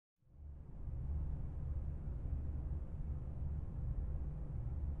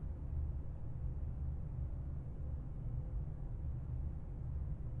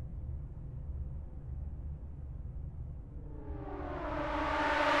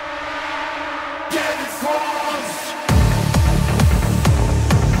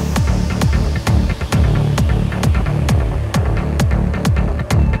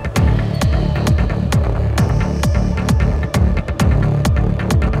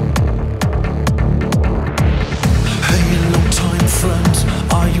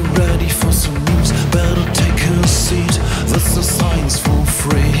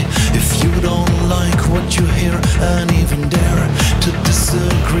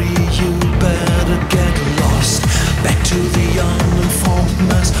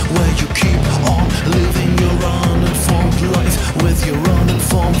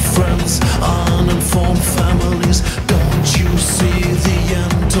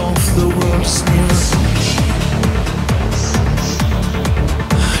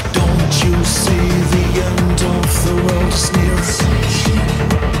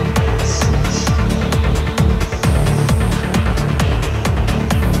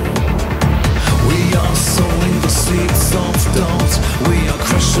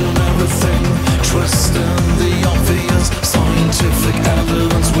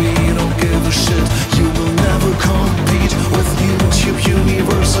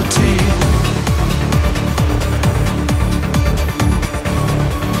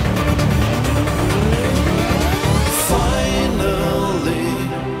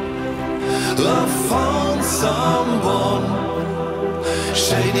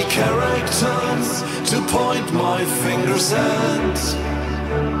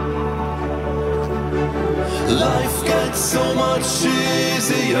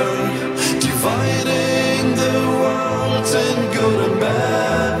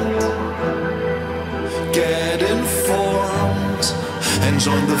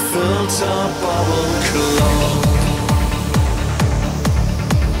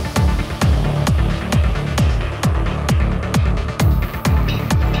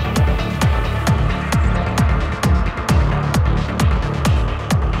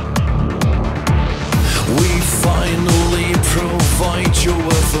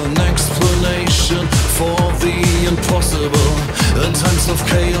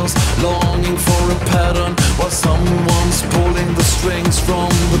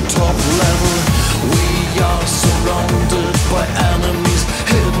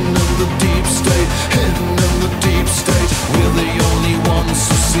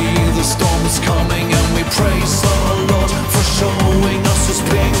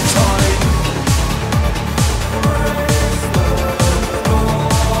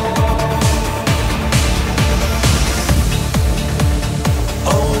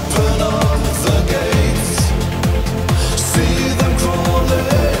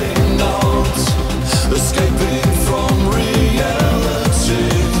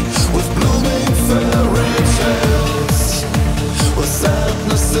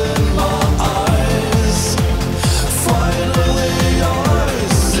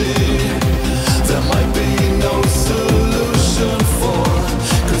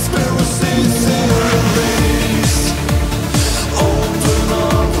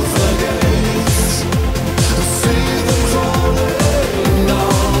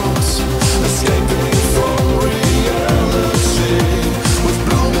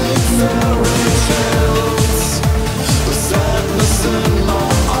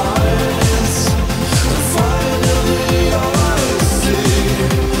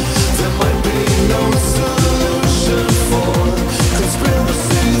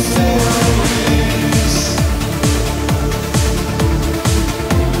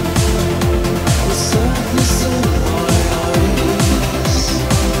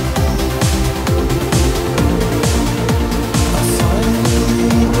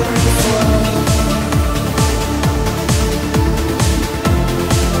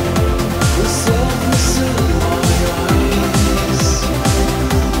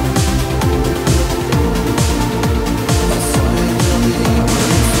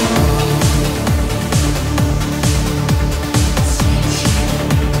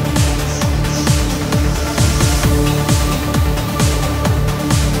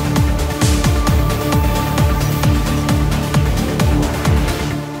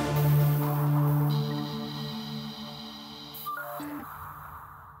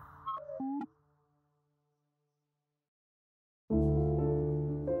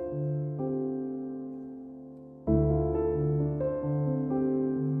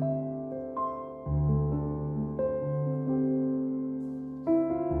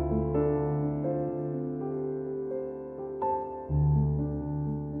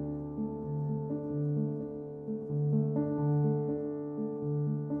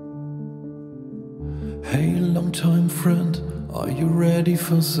Hey, long-time friend, Are you ready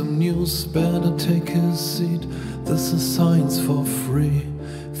for some news? Better take a seat. This is science for free.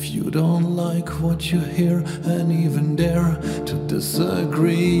 If you don't like what you hear and even dare to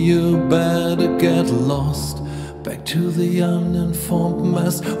disagree, you better get lost. Back to the uninformed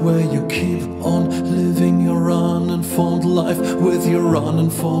mess, where you keep on living your uninformed life with your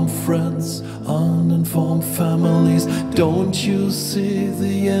uninformed friends, uninformed families. Don't you see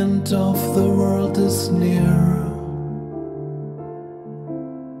the end of the world is near?